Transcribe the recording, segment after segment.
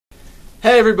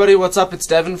Hey everybody, what's up? It's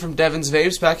Devin from Devin's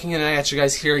Vapes, back again. I got you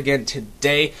guys here again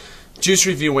today. Juice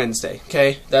Review Wednesday,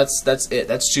 okay? That's it.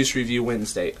 That's Juice Review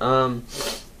Wednesday. What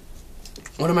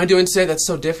am I doing today that's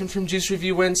so different from Juice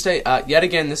Review Wednesday? Yet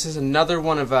again, this is another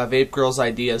one of Vape Girl's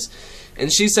ideas.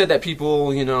 And she said that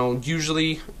people,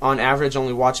 usually on average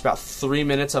only watch about 3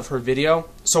 minutes of her video.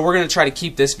 So we're going to try to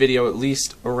keep this video at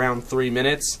least around 3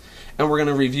 minutes. And we're going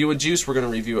to review a juice. We're going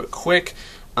to review it quick.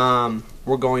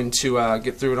 We're going to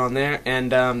get through it on there.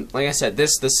 And like I said, the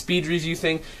speed review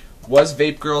thing was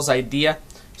Vape Girl's idea.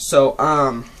 So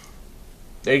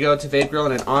there you go to Vape Girl.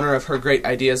 And in honor of her great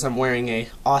ideas, I'm wearing a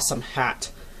awesome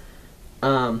hat.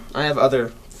 I have other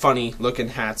funny looking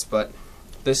hats, but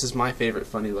this is my favorite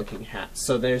funny looking hat.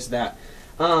 So there's that.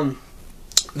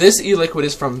 This e-liquid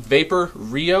is from Vapor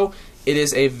Rio. It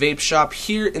is a vape shop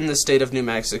here in the state of New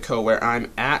Mexico where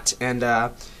I'm at, and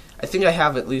I think I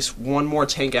have at least one more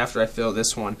tank after I fill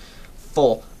this one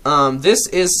full. This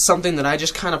is something that I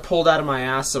just kind of pulled out of my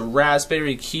ass, a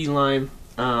raspberry key lime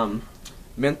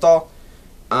menthol.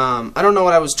 I don't know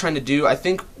what I was trying to do. I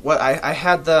think what I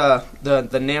had the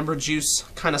Namber juice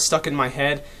kind of stuck in my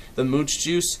head, the mooch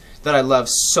juice that I love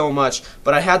so much,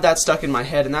 but I had that stuck in my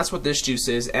head, and that's what this juice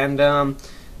is. And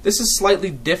this is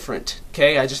slightly different.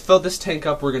 Okay, I just filled this tank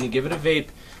up. We're gonna give it a vape.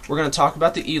 We're gonna talk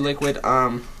about the e-liquid.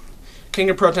 King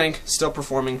of Pro Tank still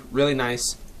performing really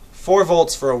nice. 4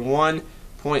 volts for a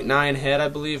 1.9 head, I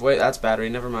believe. Wait, that's battery.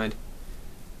 Never mind.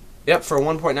 Yep, for a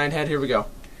 1.9 head. Here we go.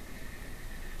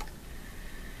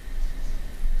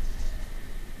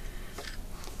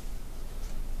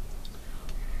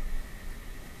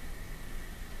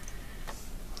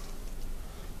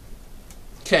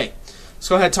 Okay, let's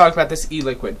go ahead and talk about this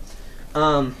e-liquid.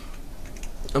 I'm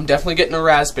definitely getting a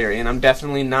raspberry, and I'm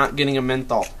definitely not getting a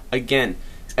menthol. Again,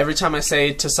 every time I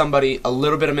say to somebody a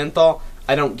little bit of menthol,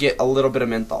 I don't get a little bit of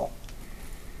menthol.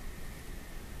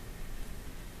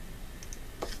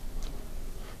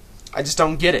 I just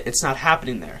don't get it. It's not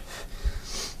happening there.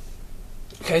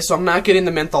 Okay, so I'm not getting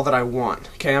the menthol that I want.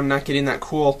 Okay, I'm not getting that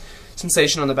cool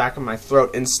sensation on the back of my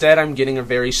throat. Instead, I'm getting a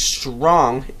very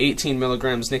strong 18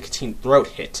 milligrams nicotine throat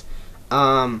hit. So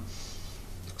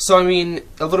I mean,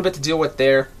 a little bit to deal with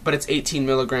there, but it's 18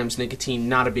 milligrams nicotine,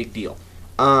 not a big deal.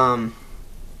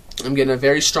 I'm getting a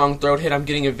very strong throat hit. I'm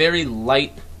getting a very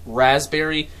light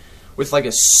raspberry with like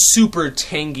a super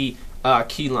tangy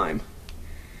key lime.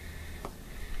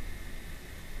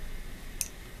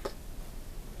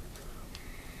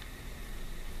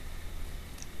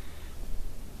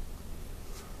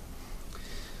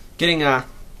 Getting a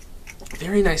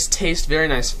very nice taste, very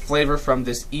nice flavor from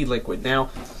this e-liquid. Now,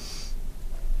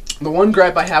 the one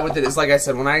gripe I have with it is, like I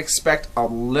said, when I expect a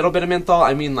little bit of menthol,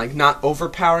 I mean like not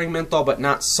overpowering menthol, but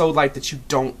not so light that you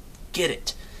don't get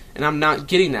it. And I'm not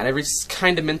getting that. Every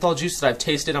kind of menthol juice that I've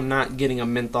tasted, I'm not getting a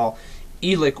menthol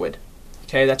e-liquid.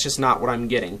 Okay, that's just not what I'm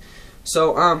getting.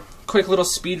 So, quick little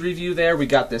speed review there. We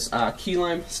got this key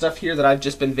lime stuff here that I've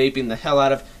just been vaping the hell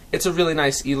out of. It's a really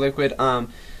nice e-liquid.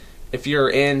 If you're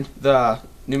in the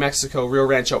New Mexico Rio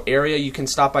Rancho area, you can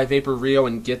stop by Vapor Rio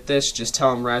and get this. Just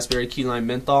tell them raspberry key lime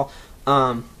menthol,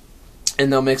 and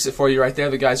they'll mix it for you right there.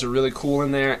 The guys are really cool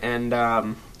in there, and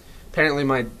apparently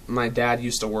my dad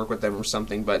used to work with them or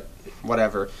something, but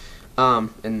whatever.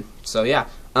 And so yeah,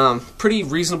 pretty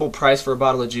reasonable price for a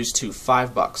bottle of juice too,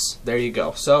 $5. There you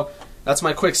go. So that's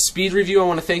my quick speed review. I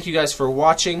want to thank you guys for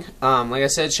watching. Like I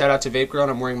said, shout out to Vape Girl.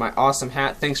 I'm wearing my awesome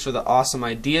hat. Thanks for the awesome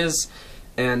ideas.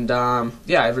 And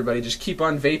yeah, everybody just keep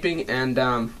on vaping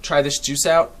and try this juice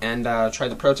out, and try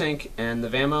the Pro Tank and the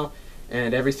Vamo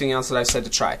and everything else that I've said to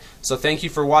try. So thank you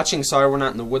for watching. Sorry we're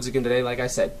not in the woods again today. Like I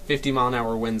said,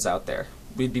 50-mile-an-hour winds out there.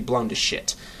 We'd be blown to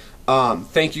shit.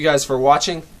 Thank you guys for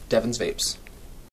watching. Devin's Vapes.